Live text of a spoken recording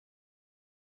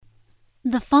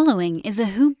The following is a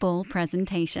Hoop Ball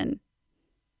presentation.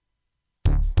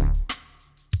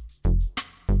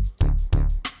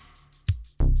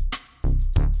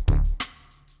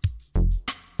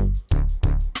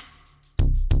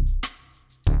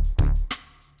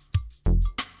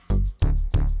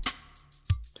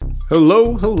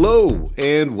 Hello,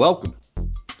 and welcome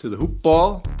to the Hoop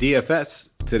Ball DFS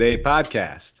Today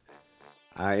podcast.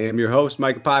 I am your host,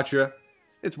 Mike Apotria.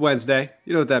 It's Wednesday.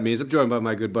 You know what that means. I'm joined by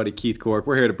my good buddy, Keith Cork.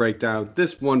 We're here to break down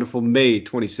this wonderful May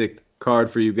 26th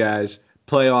card for you guys.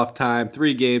 Playoff time,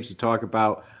 3 games to talk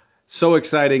about. So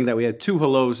exciting that we had 2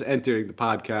 hellos entering the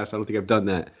podcast. I don't think I've done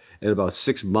that in about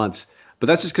 6 months. But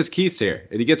that's just because Keith's here,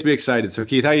 and he gets me excited. So,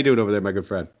 Keith, how you doing over there, my good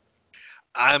friend?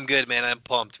 I'm good, man. I'm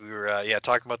pumped. We were,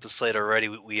 talking about the slate already.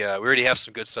 We already have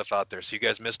some good stuff out there. So you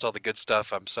guys missed all the good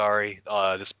stuff. I'm sorry.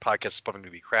 This podcast is probably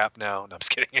gonna be crap now. No, I'm just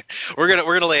kidding. We're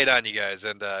gonna lay it on you guys,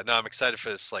 and no, I'm excited for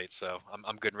this slate. So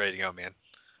I'm good and ready to go, man.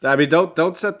 I mean,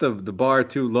 don't set the bar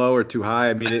too low or too high.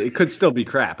 I mean, it could still be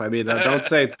crap. I mean,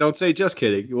 don't say just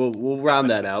kidding. We'll round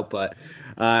that out. But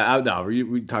no,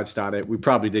 we touched on it. We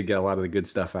probably did get a lot of the good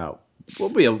stuff out. We'll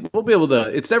be able to.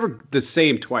 It's never the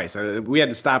same twice. We had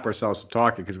to stop ourselves from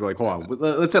talking because we're like, hold on,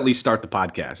 let's at least start the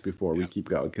podcast before we keep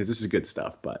going because this is good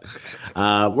stuff. But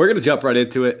we're gonna jump right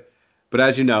into it. But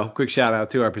as you know, quick shout out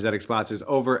to our presenting sponsors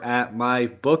over at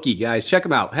MyBookie, guys. Check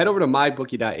them out. Head over to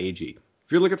mybookie.ag.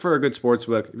 If you're looking for a good sports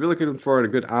book, if you're looking for a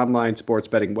good online sports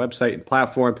betting website and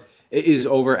platform, it is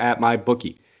over at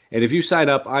MyBookie. And if you sign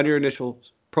up on your initial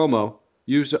promo,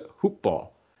 use HoopBall,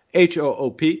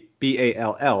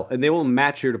 HOOPBALL, and they will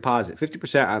match your deposit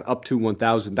 50% on up to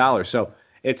 $1,000. So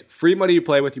it's free money you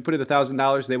play with. You put in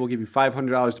 $1,000, they will give you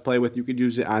 $500 to play with. You could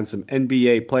use it on some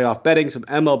NBA playoff betting, some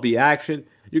MLB action.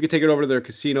 You can take it over to their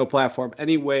casino platform.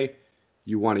 Any way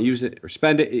you want to use it or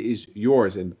spend it, it is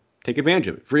yours, and take advantage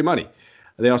of it. Free money.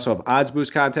 They also have odds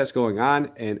boost contests going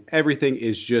on, and everything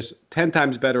is just 10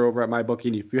 times better over at MyBookie.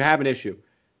 And if you have an issue,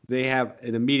 they have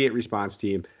an immediate response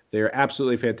team. They are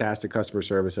absolutely fantastic customer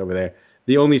service over there.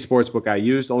 The only sportsbook I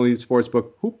use, the only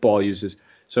sportsbook Hoopball uses.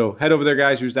 So head over there,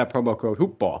 guys. Use that promo code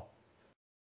Hoopball.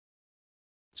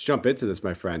 Let's jump into this,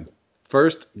 my friend.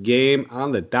 First game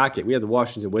on the docket. We have the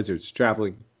Washington Wizards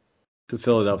traveling to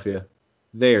Philadelphia.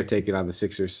 They are taking on the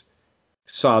Sixers.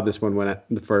 Saw this one win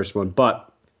in the first one,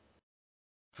 but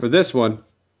for this one,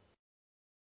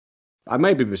 I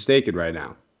might be mistaken right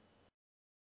now,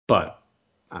 but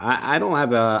I don't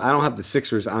have the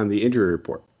Sixers on the injury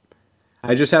report.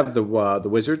 I just have the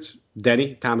Wizards,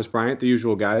 Denny, Thomas Bryant, the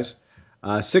usual guys.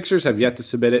 Sixers have yet to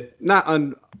submit it, not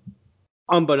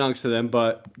unbeknownst to them,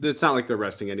 but it's not like they're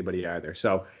resting anybody either.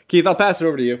 So, Keith, I'll pass it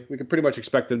over to you. We can pretty much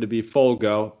expect them to be full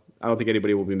go. I don't think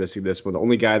anybody will be missing this one. The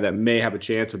only guy that may have a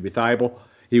chance would be Thibault.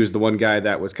 He was the one guy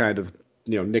that was kind of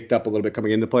nicked up a little bit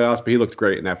coming into the playoffs, but he looked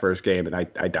great in that first game, and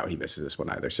I doubt he misses this one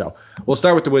either. So we'll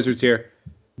start with the Wizards here.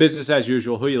 Business as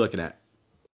usual. Who are you looking at?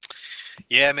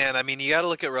 Yeah, man. I mean, you got to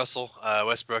look at Russell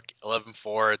Westbrook,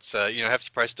 11-4. It's hefty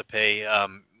price to pay.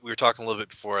 We were talking a little bit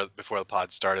before the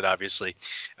pod started. Obviously,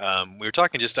 we were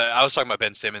talking I was talking about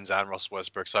Ben Simmons on Russell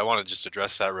Westbrook, so I want to just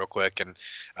address that real quick. And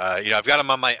I've got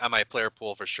him on my player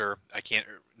pool for sure. I can't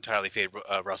entirely fade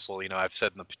Russell. I've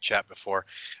said in the chat before,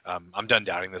 I'm done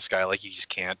doubting this guy. Like, you just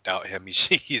can't doubt him.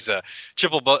 He's a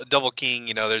double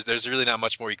king. There's really not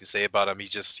much more you can say about him.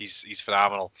 He's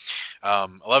phenomenal.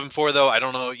 11-4 though. I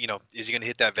don't know. Is he going to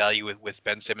hit that value with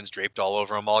Ben Simmons draped all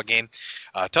over him all game?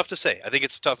 Tough to say. I think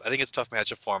it's tough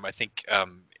matchup for him. I think,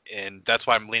 and that's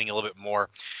why I'm leaning a little bit more,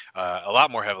 a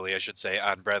lot more heavily, I should say,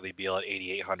 on Bradley Beal at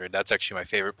 8,800. That's actually my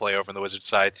favorite play over on the Wizards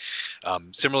side.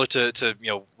 Similar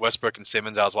to Westbrook and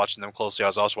Simmons, I was watching them closely. I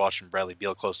was also watching Bradley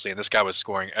Beal closely, and this guy was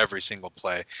scoring every single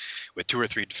play with 2 or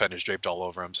 3 defenders draped all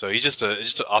over him. So he's just an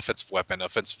offensive weapon,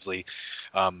 offensively,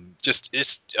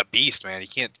 it's a beast, man. You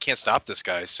can't stop this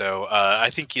guy. So I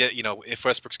think if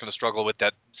Westbrook's going to struggle with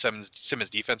that Simmons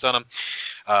defense on him,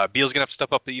 Beal's gonna have to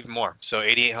step up even more. So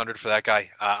 8,800 for that guy,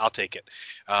 I'll take it.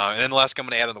 And then the last guy I'm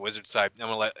gonna add on the Wizards side, I'm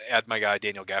gonna add my guy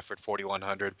Daniel Gafford,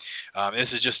 4,100.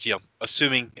 This is just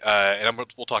assuming, and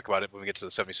we'll talk about it when we get to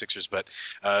the 76ers, but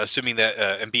assuming that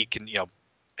Embiid can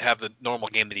have the normal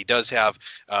game that he does have,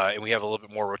 and we have a little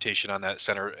bit more rotation on that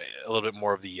center, a little bit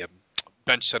more of the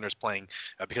bench centers playing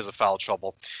because of foul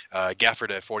trouble.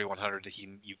 Gafford at 4,100,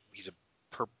 he's a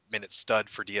per minute stud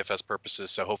for DFS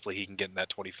purposes, so hopefully he can get in that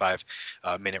 25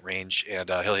 minute range, and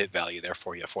he'll hit value there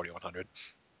for you at 4,100.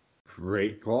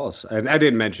 Great calls. And I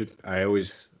didn't mention, I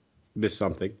always miss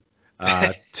something.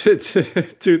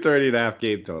 230.5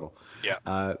 game total.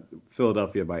 Yeah.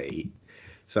 Philadelphia by 8.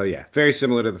 So yeah, very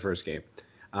similar to the first game.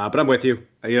 But I'm with you.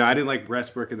 I didn't like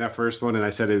Westbrook in that first one, and I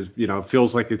said it was, it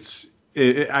feels like it's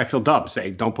I feel dumb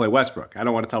saying don't play Westbrook. I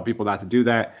don't want to tell people not to do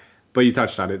that, but you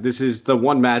touched on it. This is the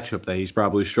one matchup that he's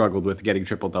probably struggled with getting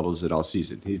triple doubles in all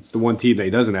season. It's the one team that he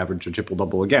doesn't average a triple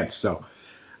double against. So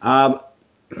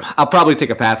I'll probably take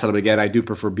a pass on him again. I do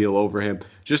prefer Beal over him.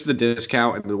 Just the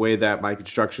discount and the way that my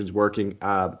construction's working.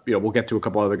 We'll get to a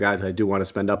couple other guys I do want to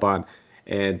spend up on,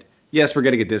 and yes, we're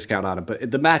getting a discount on him, but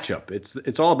the matchup,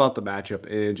 it's all about the matchup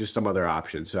and just some other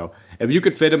options. So if you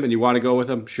could fit him and you want to go with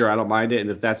him, sure, I don't mind it. And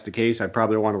if that's the case, I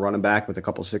probably want to run him back with a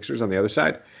couple Sixers on the other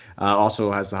side.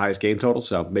 Also has the highest game total,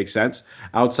 so makes sense.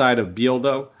 Outside of Beal,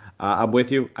 though, I'm with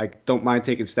you. I don't mind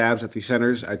taking stabs at the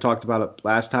centers. I talked about it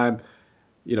last time.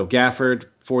 Gafford,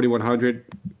 4,100.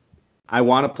 I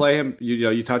want to play him.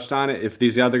 You touched on it. If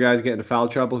these other guys get into foul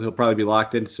trouble, he'll probably be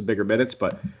locked into some bigger minutes.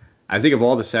 But I think of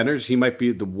all the centers, he might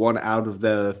be the one out of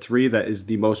the three that is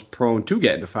the most prone to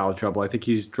get into foul trouble. I think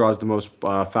he draws the most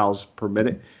fouls per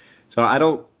minute. So I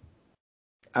don't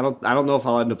know if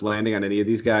I'll end up landing on any of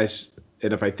these guys.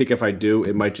 And if I do,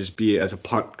 it might just be as a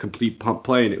complete punt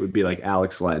play, and it would be like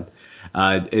Alex Len.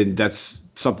 And that's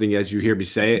something, as you hear me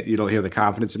say it, you don't hear the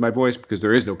confidence in my voice because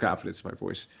there is no confidence in my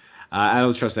voice. I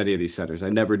don't trust any of these centers. I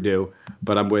never do.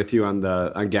 But I'm with you on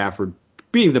Gafford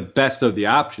being the best of the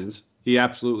options. He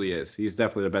absolutely is. He's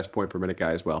definitely the best point per minute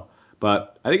guy as well.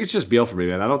 But I think it's just Beal for me,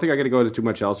 man. I don't think I'm going to go into too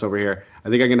much else over here. I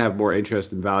think I'm going to have more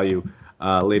interest and value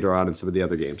later on in some of the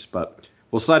other games. But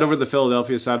we'll slide over to the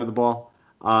Philadelphia side of the ball.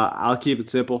 I'll keep it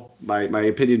simple. My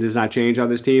opinion does not change on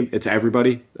this team. It's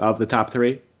everybody of the top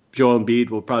three. Joel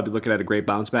Embiid will probably be looking at a great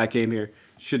bounce-back game here.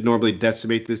 Should normally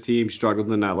decimate this team.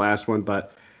 Struggled in that last one,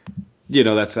 but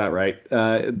that's not right.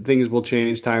 Things will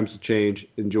change. Times will change.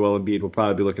 And Joel Embiid will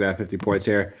probably be looking at 50 points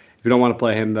here. If you don't want to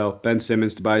play him, though, Ben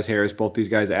Simmons, Tobias Harris, both these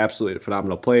guys are absolutely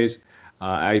phenomenal plays.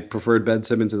 I preferred Ben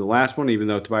Simmons in the last one, even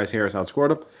though Tobias Harris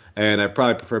outscored him. And I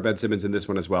probably prefer Ben Simmons in this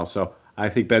one as well. So I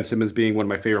think Ben Simmons being one of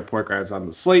my favorite point guards on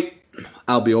the slate,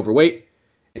 I'll be overweight.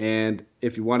 And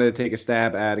if you wanted to take a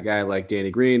stab at a guy like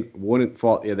Danny Green, wouldn't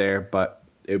fault you there, but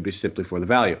it would be simply for the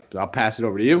value. So I'll pass it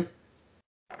over to you.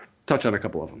 Touch on a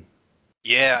couple of them.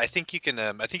 Yeah, I think you can.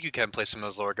 I think you can play some of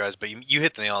those lower guys, but you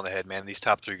hit the nail on the head, man. These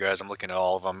top three guys, I'm looking at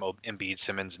all of them: Embiid,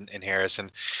 Simmons, and Harris.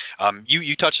 And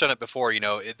you touched on it before.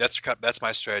 That's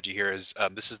my strategy here. Is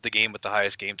this is the game with the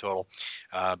highest game total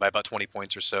by about 20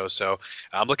 points or so. So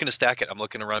I'm looking to stack it. I'm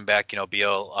looking to run back,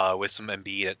 Beal with some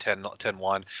Embiid at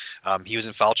 10-1. He was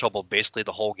in foul trouble basically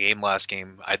the whole game last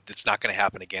game. It's not going to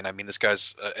happen again. I mean, this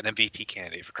guy's an MVP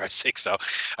candidate for Christ's sake. So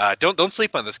don't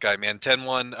sleep on this guy, man.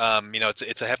 10-1.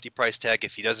 It's a hefty price tag.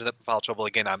 If he does end up in foul trouble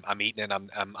again, I'm eating it.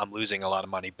 I'm losing a lot of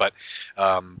money. But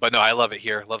no, I love it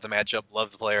here. Love the matchup.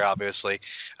 Love the player. Obviously,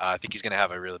 I think he's going to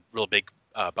have a real big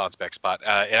bounce back spot.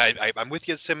 And I'm with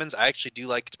you, Simmons. I actually do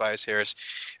like Tobias Harris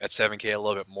at 7K a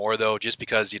little bit more though, just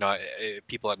because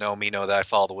people that know me know that I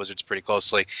follow the Wizards pretty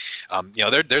closely.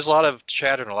 There's a lot of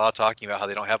chatter and a lot of talking about how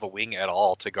they don't have a wing at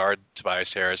all to guard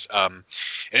Tobias Harris. And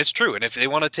it's true. And if they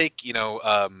want to take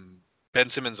Ben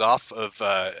Simmons off of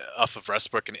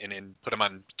Westbrook and put him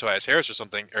on Tobias Harris or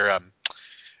something, or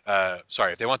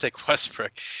if they want to take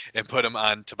Westbrook and put him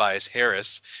on Tobias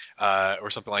Harris or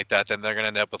something like that, then they're going to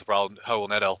end up with Raul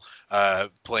Neto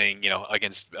playing,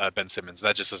 against Ben Simmons.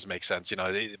 That just doesn't make sense.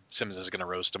 Simmons is going to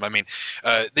roast him. I mean,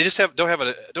 they just don't have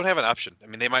an option. I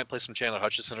mean, they might play some Chandler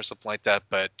Hutchison or something like that,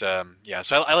 but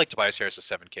So I like Tobias Harris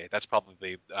at 7K. That's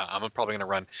probably I'm probably going to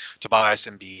run Tobias,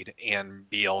 Embiid, and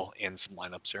Beal in some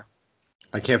lineups here.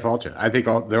 I can't fault you. I think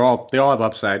they all have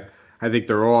upside. I think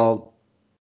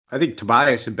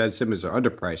Tobias and Ben Simmons are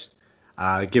underpriced,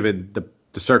 given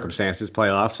the circumstances,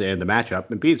 playoffs, and the matchup.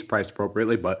 Embiid's priced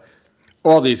appropriately, but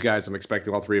all these guys, I'm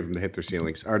expecting all three of them to hit their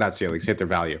ceilings, or not ceilings, hit their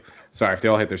value. Sorry, if they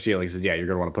all hit their ceilings, you're going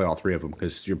to want to play all three of them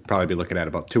because you'll probably be looking at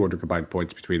about 200 combined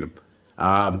points between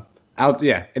them.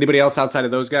 Anybody else outside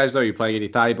of those guys though? You playing any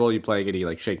Thibault? You playing any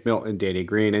like Shake Milton, Danny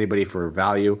Green? Anybody for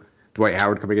value? Dwight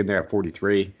Howard coming in there at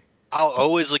 43. I'll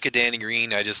always look at Danny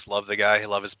Green. I just love the guy. I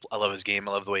love his game.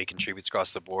 I love the way he contributes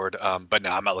across the board. But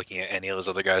no, I'm not looking at any of those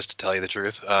other guys, to tell you the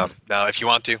truth. Now, if you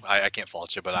want to, I can't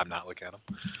fault you, but I'm not looking at them.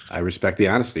 I respect the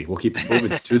honesty. We'll keep moving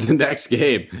to the next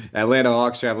game. Atlanta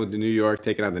Hawks traveling to New York,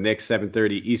 taking on the Knicks,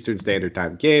 7:30 Eastern Standard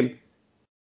Time game.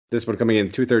 This one coming in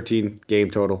 213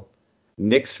 game total.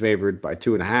 Knicks favored by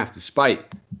 2.5, despite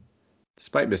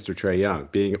Mr. Trae Young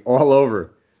being all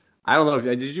over. I don't know if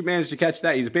did you manage to catch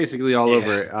that? He's basically all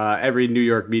over every New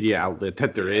York media outlet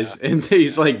that there is, and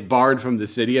he's like barred from the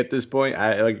city at this point.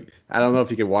 I don't know if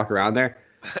he can walk around there.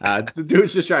 The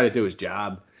dude's just trying to do his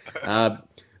job.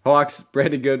 Hawks,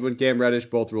 Brandon Goodwin, Cam Reddish,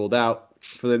 both ruled out.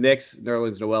 For the Knicks,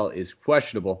 Nerlens Noel is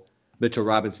questionable. Mitchell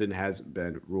Robinson has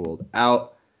been ruled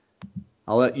out.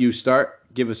 I'll let you start.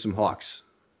 give us some Hawks.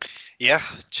 Yeah,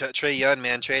 Trae Young,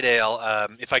 man, Trae Dale.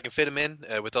 If I can fit him in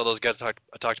with all those guys I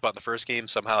talked about in the first game,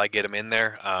 somehow I get him in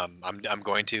there. I'm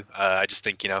going to. I just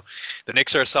think the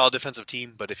Knicks are a solid defensive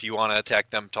team, but if you want to attack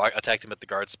them at the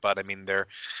guard spot. I mean, they're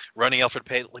running Elfrid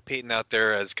Payton out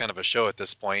there as kind of a show at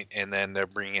this point, and then they're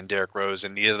bringing in Derrick Rose,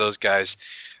 and neither of those guys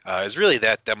is really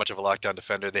that much of a lockdown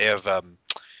defender. They have.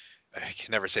 I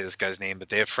can never say this guy's name, but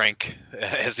they have Frank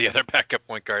as the other backup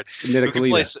point guard.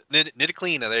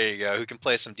 Ntilikina, there you go, who can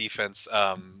play some defense.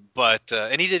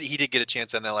 And he did get a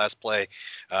chance on that last play,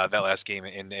 that last game,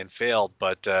 and failed.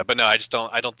 But no,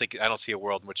 I don't see a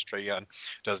world in which Trae Young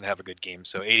doesn't have a good game.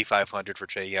 So 8,500 for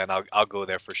Trae Young, I'll go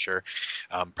there for sure.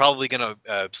 Probably gonna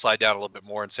slide down a little bit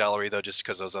more in salary though, just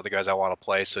because those other guys I want to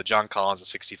play. So John Collins at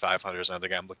 6,500 is another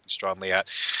guy I'm looking strongly at.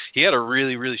 He had a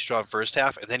really, really strong first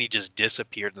half, and then he just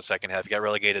disappeared in the second half. He got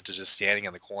relegated to just standing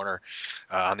in the corner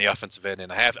on the offensive end,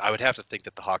 and I would have to think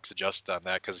that the Hawks adjust on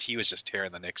that because he was just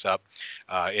tearing the Knicks up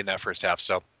in that first half.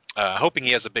 So hoping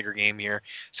he has a bigger game here.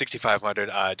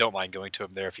 6,500. I don't mind going to him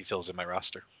there if he fills in my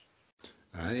roster.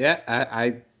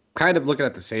 I kind of looking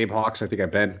at the same Hawks. I think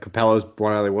I've been. Capello's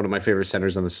one of my favorite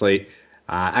centers on the slate.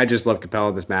 I just love Capello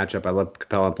in this matchup. I love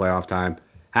Capello in playoff time.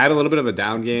 Had a little bit of a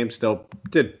down game. Still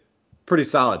did pretty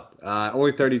solid.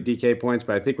 Only 30 DK points,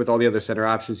 but I think with all the other center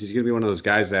options, he's going to be one of those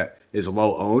guys that is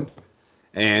low owned.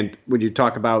 And when you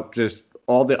talk about just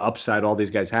all the upside all these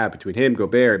guys have between him,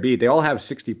 Gobert, Embiid, they all have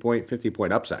 60-point,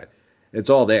 50-point upside. It's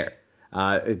all there.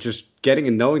 It's just getting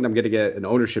and knowing I'm going to get an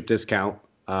ownership discount,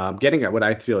 getting at what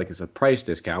I feel like is a price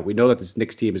discount. We know that this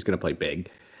Knicks team is going to play big.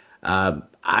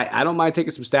 I don't mind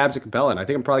taking some stabs at Capella, and I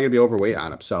think I'm probably going to be overweight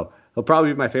on him. So he'll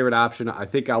probably be my favorite option. I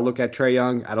think I'll look at Trae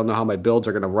Young. I don't know how my builds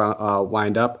are going to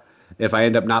wind up. If I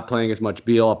end up not playing as much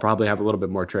Beal, I'll probably have a little bit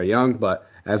more Trae Young. But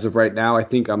as of right now, I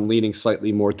think I'm leaning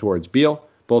slightly more towards Beal.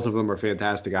 Both of them are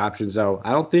fantastic options, though.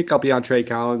 I don't think I'll be on Trey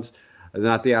Collins.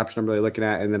 Not the option I'm really looking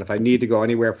at. And then if I need to go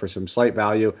anywhere for some slight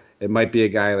value, it might be a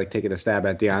guy like taking a stab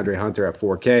at DeAndre Hunter at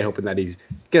 4K, hoping that he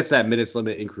gets that minutes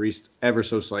limit increased ever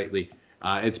so slightly.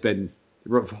 It's been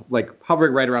like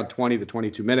hovering right around 20 to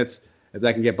 22 minutes. If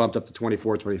that can get bumped up to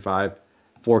 24, 25,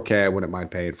 4K, I wouldn't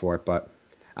mind paying for it. But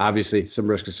obviously, some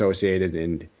risk associated,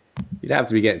 and you'd have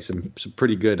to be getting some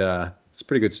pretty good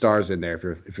stars in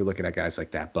there if you're looking at guys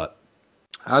like that. But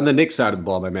on the Knicks side of the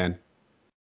ball, my man,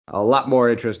 a lot more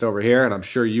interest over here, and I'm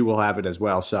sure you will have it as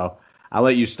well. So I'll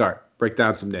let you start. Break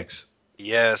down some Knicks.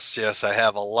 Yes, I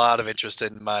have a lot of interest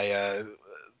in my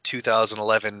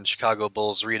 2011 Chicago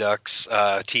Bulls Redux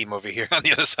team over here on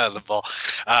the other side of the ball.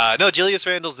 No, Julius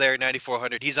Randle's there,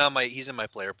 9,400. He's in my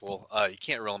player pool. You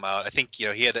can't rule him out. I think he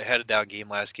had a down game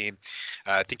last game.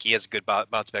 I think he has a good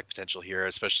bounce back potential here,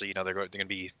 especially they're going to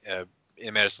be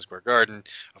in Madison Square Garden,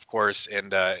 of course,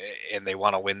 and they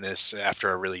want to win this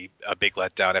after a big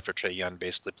letdown after Trae Young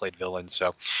basically played villain.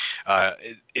 So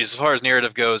as far as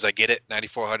narrative goes, I get it.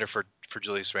 9,400 for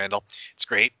Julius Randle. It's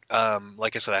great.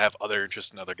 Like I said, I have other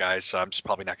interest in other guys, so I'm just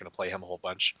probably not going to play him a whole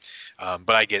bunch.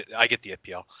 But I get the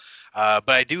appeal. But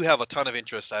I do have a ton of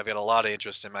interest. I've got a lot of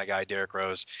interest in my guy, Derrick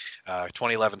Rose.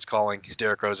 2011's calling.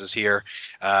 Derrick Rose is here.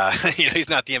 He's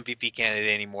not the MVP candidate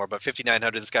anymore, but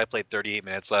 5,900, this guy played 38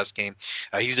 minutes last game.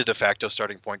 He's a de facto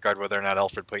starting point guard, whether or not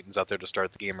Elfrid Payton's out there to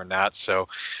start the game or not. So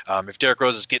if Derrick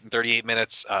Rose is getting 38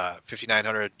 minutes,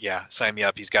 5,900, yeah, sign me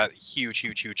up. He's got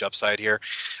huge upside here.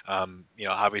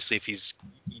 Obviously if he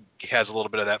has a little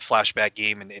bit of that flashback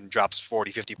game and drops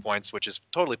 40, 50 points, which is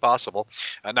totally possible.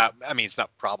 It's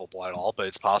not probable at all, but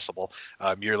it's possible.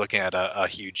 You're looking at a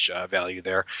huge value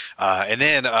there. And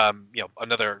then,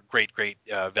 another great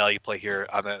value play here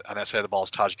on that side of the ball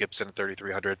is Taj Gibson at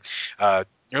 3,300.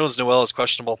 Nerlens Noel is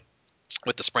questionable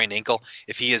with the sprained ankle.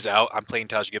 If he is out, I'm playing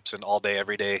Taj Gibson all day,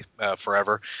 every day,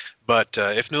 forever. But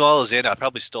if Noel is in, I'd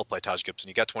probably still play Taj Gibson.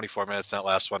 He got 24 minutes in that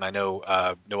last one. I know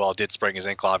Noel did sprain his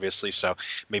ankle, obviously, so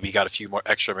maybe he got a few more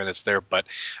extra minutes there. But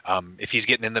if he's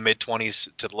getting in the mid-20s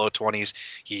to the low 20s,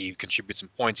 he contributes some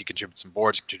points, he contributes some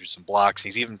boards, he contributes some blocks.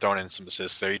 He's even thrown in some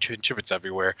assists there. He contributes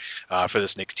everywhere for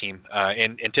this Knicks team.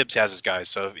 And Tibbs has his guys.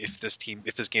 So if this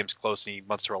game's close and he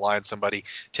wants to rely on somebody,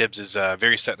 Tibbs is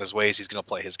very set in his ways. He's going to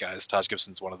play his guys. Taj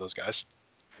Gibson's one of those guys.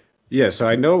 Yeah, so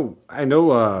I know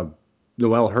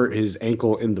Noel hurt his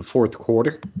ankle in the fourth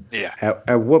quarter. Yeah.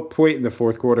 At what point in the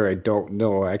fourth quarter, I don't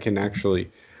know.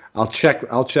 I'll check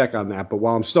on that. But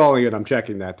while I'm stalling it, I'm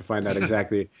checking that to find out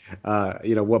exactly,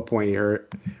 what point he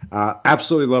hurt.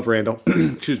 Absolutely love Randle.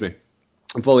 Excuse me.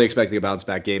 I'm fully expecting a bounce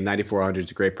back game. 9,400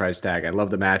 is a great price tag. I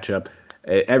love the matchup.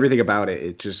 Everything about it,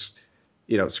 it just,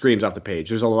 screams off the page.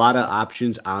 There's a lot of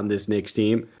options on this Knicks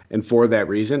team. And for that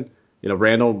reason,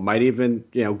 Randall might even,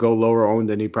 go lower owned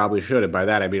than he probably should. And by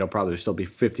that, I mean, he'll probably still be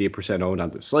 50% owned on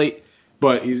the slate.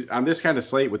 But he's on this kind of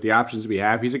slate with the options we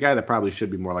have. He's a guy that probably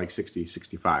should be more like 60,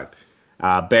 65.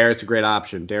 Barrett's a great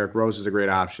option. Derrick Rose is a great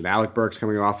option. Alec Burks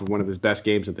coming off of one of his best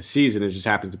games of the season. It just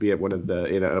happens to be at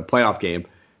in a playoff game.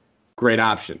 Great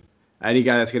option. Any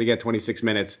guy that's going to get 26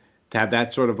 minutes to have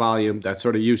that sort of volume, that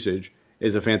sort of usage,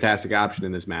 is a fantastic option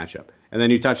in this matchup. And then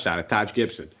you touched on it, Taj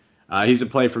Gibson. He's a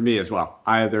play for me as well,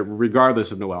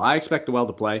 regardless of Noel. I expect Noel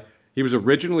to play. He was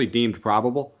originally deemed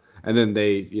probable, and then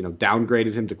they,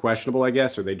 downgraded him to questionable, I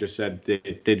guess, or they just said they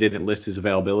didn't list his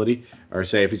availability or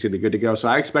say if he's going to be good to go. So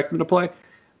I expect him to play,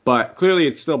 but clearly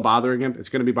it's still bothering him. It's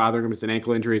going to be bothering him. It's an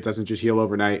ankle injury. It doesn't just heal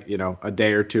overnight, a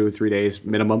day or 2, 3 days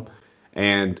minimum.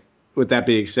 And with that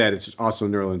being said, it's also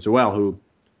Nerlens Noel, who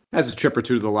has a trip or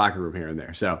two to the locker room here and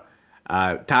there. So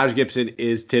Taj Gibson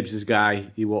is Tibbs' guy.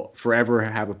 He will forever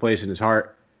have a place in his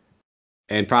heart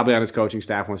and probably on his coaching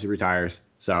staff once he retires.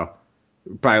 So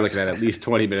we're probably looking at least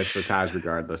 20 minutes for Taj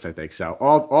regardless, I think. So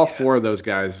all 4 of those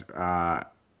guys, 4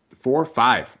 or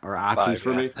 5 are options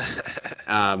for me.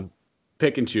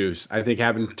 Pick and choose. I think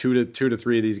having two to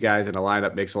three of these guys in a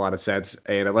lineup makes a lot of sense.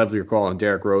 And I love your call on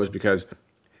Derrick Rose because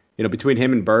between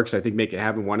him and Burks, I think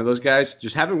having one of those guys,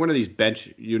 just having one of these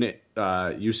bench unit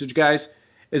usage guys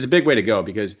is a big way to go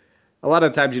because a lot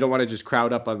of times you don't want to just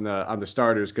crowd up on the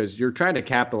starters because you're trying to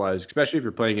capitalize, especially if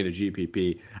you're playing in a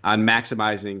GPP, on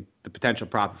maximizing the potential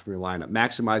profit from your lineup,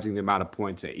 maximizing the amount of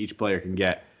points that each player can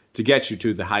get to get you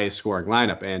to the highest scoring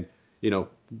lineup. And,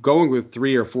 going with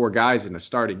 3 or 4 guys in a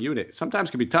starting unit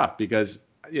sometimes can be tough because,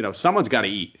 someone's got to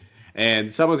eat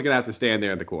and someone's going to have to stand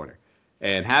there in the corner.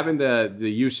 And having the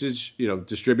usage,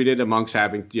 distributed amongst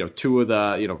having, 2 of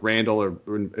the, Randall or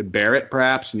Barrett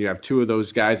perhaps, and you have 2 of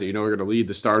those guys that are going to lead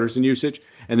the starters in usage,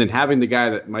 and then having the guy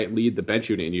that might lead the bench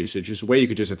unit in usage is a way you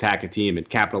could just attack a team and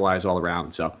capitalize all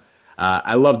around. So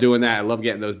I love doing that. I love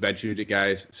getting those bench unit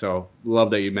guys. So love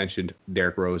that you mentioned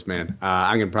Derrick Rose, man.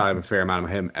 I'm going to probably have a fair amount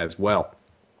of him as well.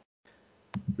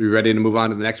 Are you ready to move on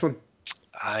to the next one?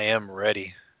 I am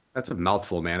ready. That's a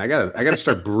mouthful, man. I gotta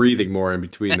start breathing more in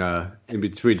between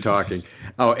talking.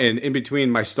 Oh, and in between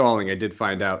my stalling, I did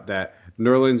find out that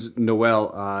Nerlens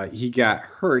Noel, he got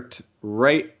hurt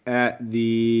right at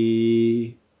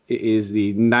the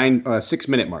 6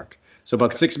 minute mark. So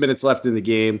about 6 minutes left in the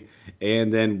game,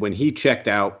 and then when he checked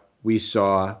out, we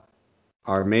saw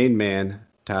our main man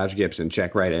Taj Gibson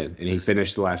check right in, and he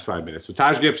finished the last 5 minutes. So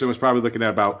Taj Gibson was probably looking at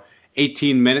about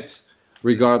 18 minutes,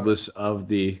 regardless of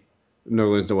the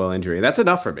Nerlens Noel injury. That's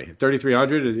enough for me.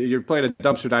 3,300. You're playing a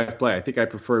dumpster dive play. I think I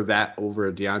prefer that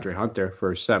over DeAndre Hunter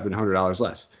for $700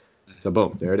 less. So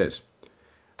boom, there it is.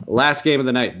 Last game of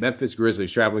the night: Memphis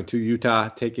Grizzlies traveling to Utah,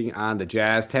 taking on the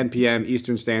Jazz. 10 p.m.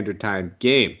 Eastern Standard Time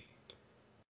game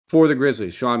for the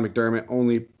Grizzlies. Sean McDermott,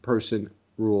 only person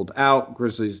ruled out.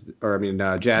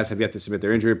 Jazz have yet to submit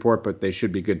their injury report, but they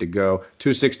should be good to go.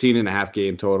 216.5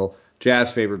 game total.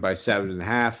 Jazz favored by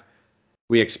 7.5.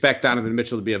 We expect Donovan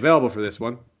Mitchell to be available for this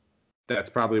one. That's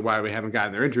probably why we haven't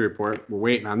gotten their injury report. We're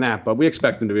waiting on that, but we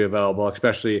expect him to be available,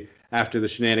 especially after the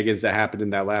shenanigans that happened in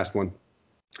that last one.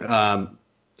 I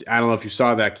don't know if you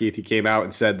saw that, Keith. He came out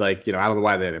and said, I don't know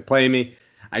why they didn't play me.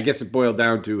 I guess it boiled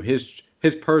down to his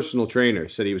personal trainer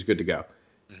said he was good to go.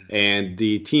 And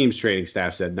the team's training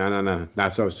staff said, no,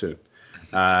 not so soon.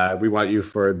 We want you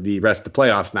for the rest of the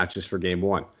playoffs, not just for game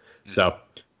 1. So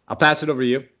I'll pass it over to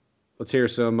you. Let's hear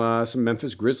some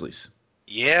Memphis Grizzlies.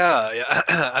 Yeah.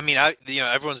 I mean,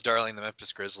 everyone's darling the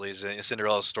Memphis Grizzlies, a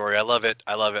Cinderella story. I love it.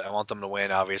 I want them to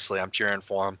win. Obviously, I'm cheering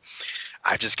for them.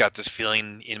 I just got this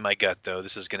feeling in my gut, though.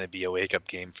 This is going to be a wake-up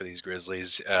game for these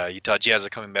Grizzlies. Utah Jazz are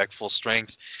coming back full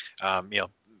strength.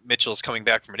 Mitchell's coming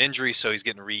back from an injury, so he's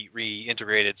getting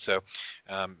reintegrated. So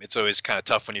it's always kind of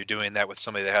tough when you're doing that with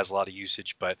somebody that has a lot of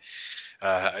usage. But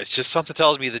it's just something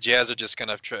tells me the Jazz are just going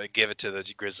to try to give it to the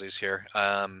Grizzlies here.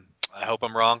 I hope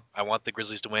I'm wrong. I want the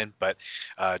Grizzlies to win, but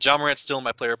Ja Morant's still in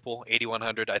my player pool,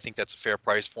 8,100. I think that's a fair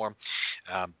price for him.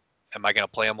 Am I going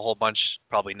to play him a whole bunch?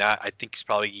 Probably not. I think he's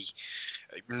probably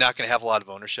not going to have a lot of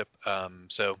ownership.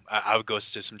 So I would go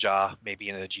to some Ja, maybe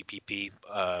in a GPP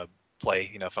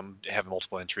play, if I'm having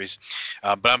multiple entries.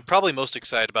 But I'm probably most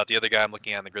excited about the other guy I'm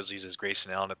looking at in the Grizzlies is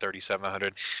Grayson Allen at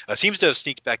 3,700. Seems to have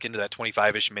sneaked back into that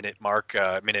 25-ish minute mark,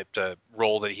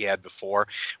 role that he had before,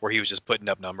 where he was just putting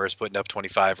up numbers, putting up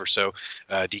 25 or so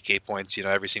DK points,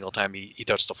 every single time he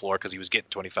touched the floor because he was getting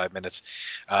 25 minutes.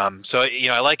 So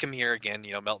I like him here again.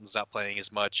 Melton's not playing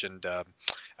as much, and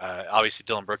obviously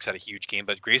Dylan Brooks had a huge game,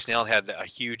 but Grayson Allen had a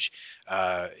huge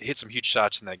hit some huge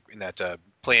shots in that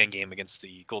play-in game against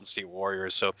the Golden State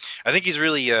Warriors. So I think he's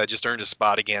really just earned his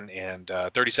spot again, and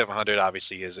 3,700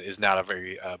 obviously is not a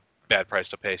very bad price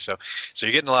to pay. So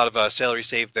you're getting a lot of salary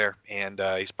saved there, and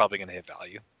he's probably going to hit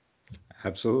value.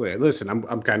 Absolutely. Listen,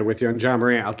 I'm kind of with you on John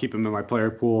Morant. I'll keep him in my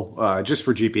player pool just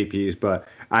for GPPs, but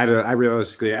I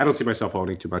realistically I don't see myself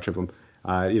owning too much of him.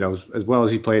 As well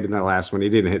as he played in that last one, he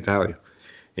didn't hit value.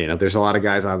 There's a lot of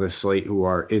guys on this slate who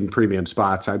are in premium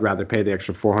spots. I'd rather pay the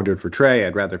extra $400 for Trey.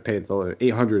 I'd rather pay the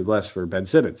 $800 less for Ben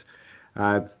Simmons.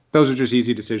 Those are just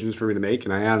easy decisions for me to make,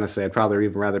 and I'd probably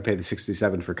even rather pay the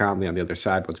 $67 for Conley on the other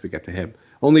side once we get to him.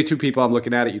 Only two people I'm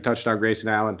looking at it. You touched on Grayson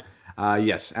Allen.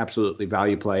 Yes, absolutely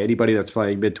value play. Anybody that's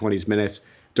playing mid-20s minutes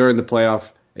during the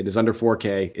playoff and is under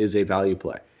 4K is a value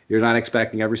play. You're not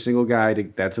expecting every single guy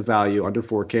that's a value under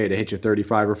 4K to hit you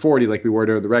 35 or 40 like we were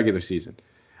during the regular season.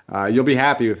 You'll be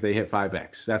happy if they hit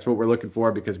 5X. That's what we're looking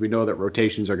for because we know that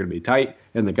rotations are going to be tight,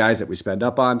 and the guys that we spend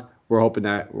up on,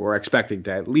 we're expecting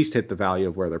to at least hit the value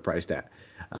of where they're priced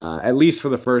at least for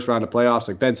the first round of playoffs.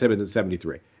 Like Ben Simmons at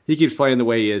 73. He keeps playing the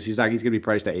way he is. He's going to be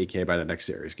priced at 8K by the next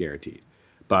series, guaranteed.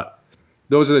 But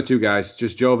those are the two guys,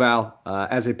 just Joe Val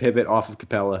as a pivot off of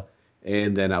Capella,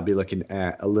 and then I'll be looking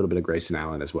at a little bit of Grayson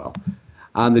Allen as well.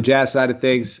 On the Jazz side of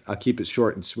things, I'll keep it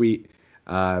short and sweet.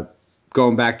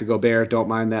 Going back to Gobert, don't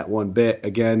mind that one bit.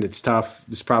 Again, it's tough.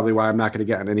 This is probably why I'm not going to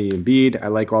get on any Embiid. I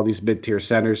like all these mid-tier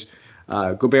centers.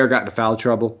 Gobert got into foul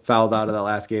trouble, fouled out of that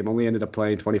last game, only ended up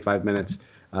playing 25 minutes,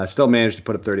 still managed to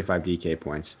put up 35 DK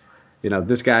points.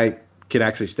 This guy could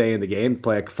actually stay in the game,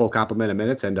 play a full complement of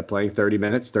minutes, end up playing 30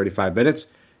 minutes, 35 minutes.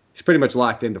 He's pretty much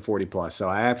locked into 40 plus. So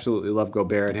I absolutely love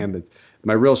Gobert and him.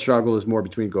 My real struggle is more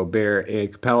between Gobert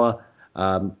and Capella,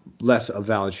 less of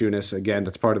Valanciunas. Again,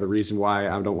 that's part of the reason why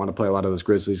I don't want to play a lot of those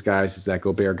Grizzlies guys is that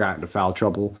Gobert got into foul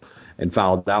trouble and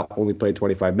fouled out, only played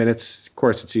 25 minutes. Of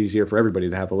course, it's easier for everybody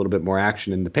to have a little bit more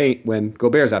action in the paint when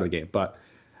Gobert's out of the game. But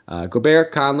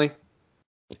Gobert, Conley,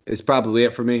 is probably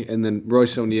it for me. And then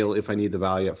Royce O'Neal, if I need the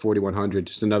value at 4,100,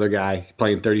 just another guy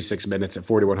playing 36 minutes at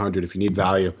 4,100. If you need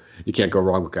value, you can't go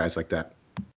wrong with guys like that.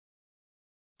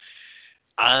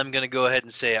 I'm going to go ahead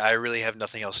and say I really have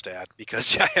nothing else to add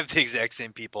because I have the exact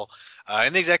same people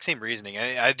and the exact same reasoning.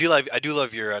 I do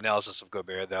love your analysis of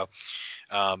Gobert though.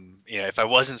 If I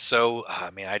wasn't so,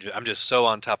 I'm just so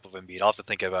on top of Embiid. I'll have to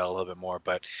think about it a little bit more,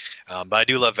 but I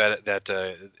do love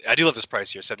that I do love this price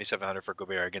here, 7,700 for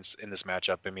Gobert in this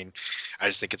matchup. I mean, I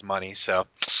just think it's money. So,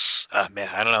 man,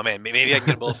 I don't know, man. Maybe I can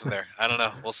get both in there. I don't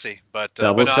know. We'll see. But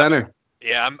double center.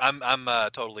 Yeah, I'm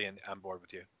totally on board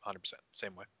with you, 100%.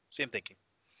 Same way, same thinking.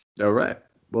 All right.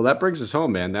 Well, that brings us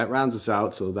home, man. That rounds us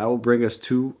out. So that will bring us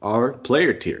to our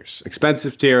player tiers.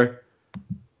 Expensive tier.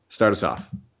 Start us off.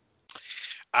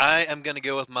 I am going to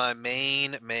go with my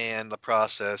main man, the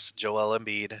process, Joel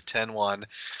Embiid, 10-1.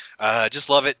 Just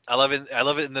love it. I love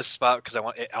it in this spot because I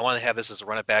want to have this as a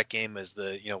run it back game as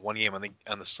the one game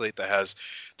on the slate that has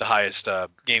the highest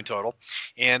game total.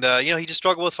 And he just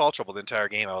struggled with foul trouble the entire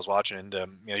game I was watching, and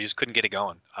he just couldn't get it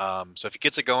going. So if he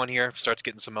gets it going here, starts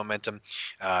getting some momentum,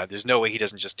 there's no way he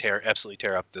doesn't just absolutely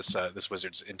tear up this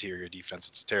Wizards interior defense.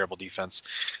 It's a terrible defense.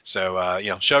 So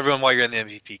show everyone why you're in the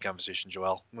MVP conversation,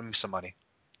 Joel. Win me some money.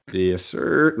 Yes,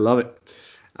 sir. Love it.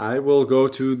 I will go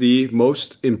to the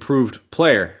most improved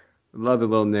player. Another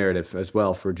little narrative as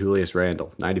well for Julius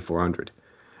Randle, 9,400.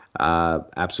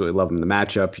 Absolutely love him in the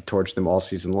matchup. He torched them all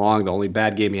season long. The only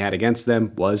bad game he had against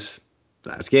them was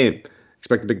last game.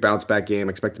 Expect a big bounce back game.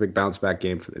 Expect a big bounce back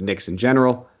game for the Knicks in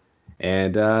general.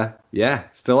 And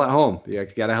still at home. You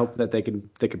got to hope that they can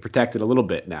protect it a little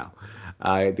bit now.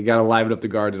 They got to liven up the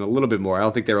Garden a little bit more. I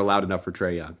don't think they were loud enough for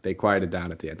Trae Young. They quieted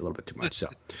down at the end a little bit too much. So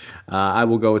I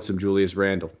will go with some Julius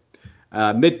Randle.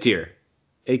 Mid-tier,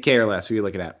 8K or less. Who are you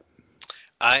looking at?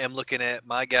 I am looking at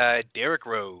my guy, Derrick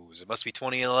Rose. It must be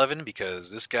 2011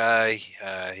 because this guy,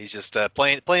 he's just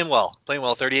playing well.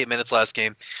 38 minutes last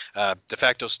game. De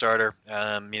facto starter.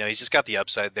 He's just got the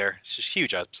upside there. It's just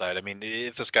huge upside. I mean,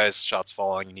 if this guy's shot's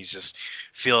falling and he's just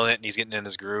feeling it and he's getting in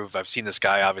his groove. I've seen this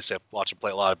guy, obviously. I've watched him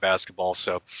play a lot of basketball.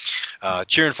 So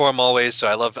cheering for him always. So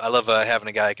I love having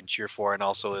a guy I can cheer for. And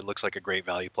also it looks like a great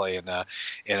value play in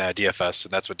DFS.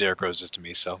 And that's what Derrick Rose is to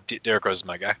me. So Derrick Rose is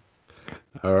my guy.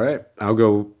 All right. I'll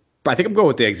go. I think I'm going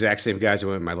with the exact same guys who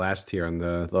went in my last tier on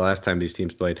the last time these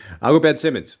teams played. I'll go Ben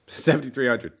Simmons,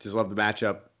 7,300. Just love the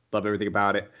matchup. Love everything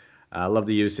about it. Love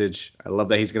the usage. I love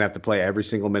that he's going to have to play every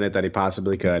single minute that he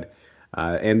possibly could.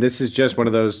 And this is just one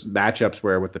of those matchups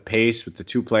where with the pace, with the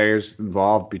two players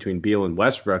involved between Beal and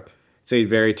Westbrook, it's a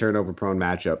very turnover-prone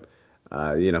matchup.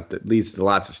 That leads to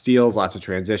lots of steals, lots of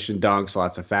transition dunks,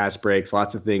 lots of fast breaks,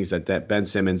 lots of things that Ben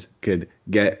Simmons could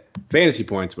get fantasy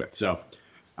points with. So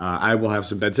I will have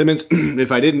some Ben Simmons.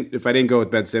 If I didn't go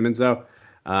with Ben Simmons though,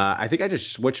 I think I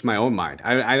just switched my own mind.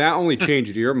 I not only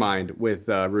changed your mind with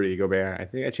Rudy Gobert. I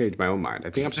think I changed my own mind. I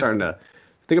think I'm starting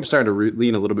to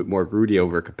lean a little bit more Rudy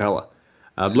over Capella.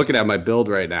 I'm looking at my build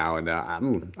right now, and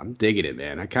I'm digging it,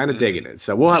 man. I'm kind of digging it.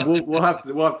 So we'll have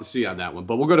to see on that one.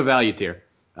 But we'll go to value tier.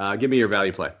 Give me your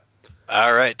value play.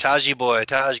 All right, Taj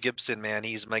Gibson, man,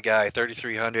 he's my guy,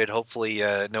 3,300. Hopefully,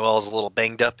 Noel's a little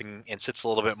banged up and sits a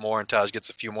little bit more, and Taj gets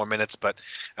a few more minutes. But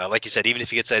like you said, even if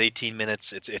he gets that 18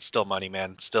 minutes, it's still money,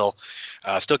 man. Still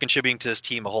contributing to his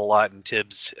team a whole lot. And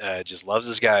Tibbs just loves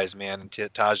his guys, man. And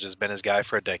Taj has been his guy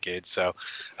for a decade. So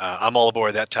I'm all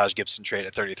aboard that Taj Gibson train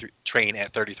at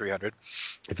 3,300.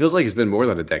 It feels like it's been more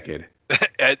than a decade.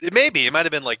 Maybe it might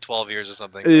have been like 12 years or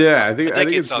something. Yeah, I think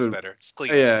it sounds better. It's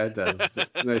clean. Yeah, it does.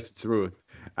 It's nice and smooth.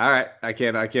 All right, I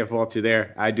can't fault you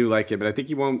there. I do like him, but I think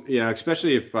he won't.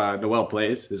 Especially if Noel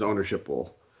plays, his ownership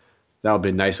that'll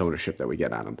be nice ownership that we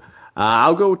get on him.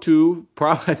 I'll go to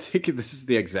I think this is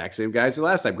the exact same guy as the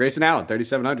last time. Grayson Allen,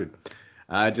 3,700.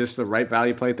 Just the right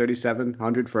value play,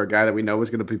 3,700 for a guy that we know is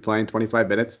going to be playing 25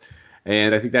 minutes.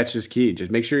 And I think that's just key. Just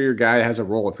make sure your guy has a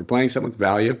role. If you're playing someone with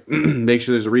value, make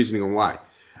sure there's a reasoning on why.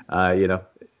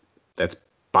 That's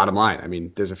bottom line. I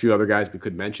mean, there's a few other guys we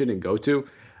could mention and go to,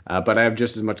 but I have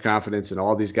just as much confidence in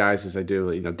all these guys as I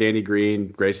do. Danny Green,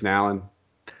 Grayson Allen.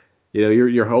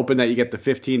 You're hoping that you get the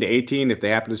 15 to 18. If they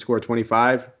happen to score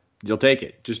 25, you'll take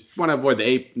it. Just want to avoid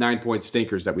the 8-9 point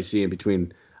stinkers that we see in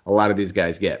between a lot of these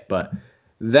guys get. But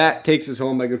that takes us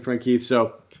home, my good friend Keith.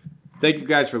 So thank you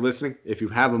guys for listening. If you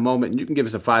have a moment, you can give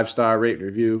us a 5-star rate,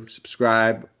 review,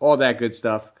 subscribe, all that good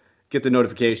stuff. Get the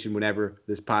notification whenever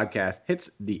this podcast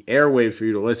hits the airwaves for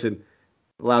you to listen.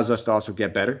 Allows us to also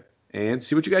get better and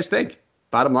see what you guys think.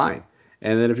 Bottom line.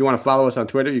 And then if you want to follow us on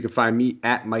Twitter, you can find me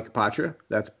at Mike Apotria.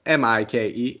 That's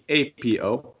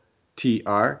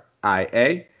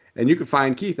MikeApotria. And you can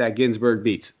find Keith at Ginsberg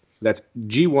Beats. That's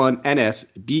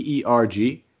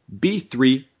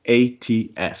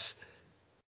G1NSBERGB3ATS.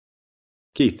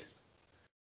 Keith,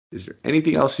 is there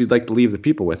anything else you'd like to leave the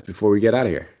people with before we get out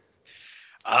of here?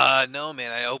 No,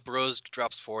 man. I hope Rose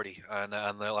drops 40 on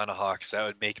the Atlanta Hawks. That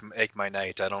would make my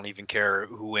night. I don't even care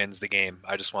who wins the game.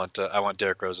 I just want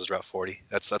Derrick Rose to drop 40.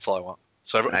 That's all I want.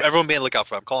 So everyone be on the lookout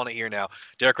for it. I'm calling it here now.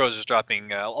 Derrick Rose is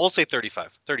dropping. I'll say 35.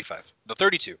 No,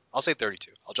 32. I'll say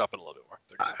 32. I'll drop it a little bit more.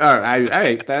 All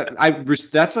right.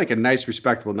 That's like a nice,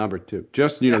 respectable number too.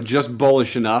 Just just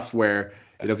bullish enough where.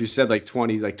 If you said like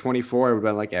 20, like 24, I would have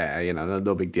been like,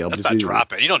 no big deal. That's not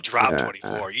dropping. You don't drop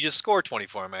 24. You just score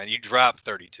 24, man. You drop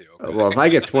 32. Okay? Well, if I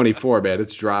get 24, man,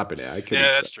 it's dropping it.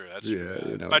 That's true.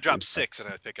 If I drop 6 in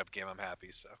a pickup game, I'm happy.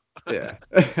 So yeah,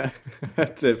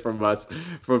 that's it from us,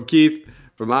 from Keith,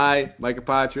 from Mike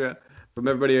Apotria, from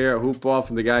everybody here at Hoop Ball,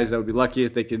 from the guys that would be lucky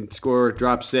if they can score,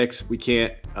 drop 6. We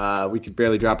can't. We can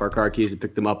barely drop our car keys and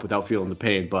pick them up without feeling the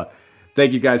pain, but.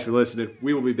 Thank you guys for listening.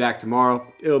 We will be back tomorrow.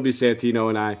 It'll be Santino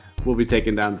and I. We'll be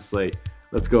taking down the slate.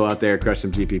 Let's go out there and crush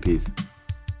some GPPs.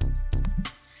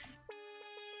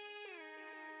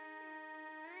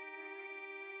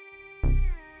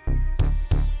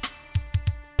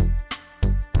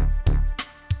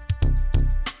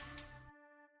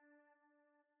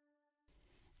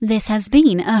 This has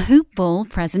been a Hoop Ball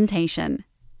presentation.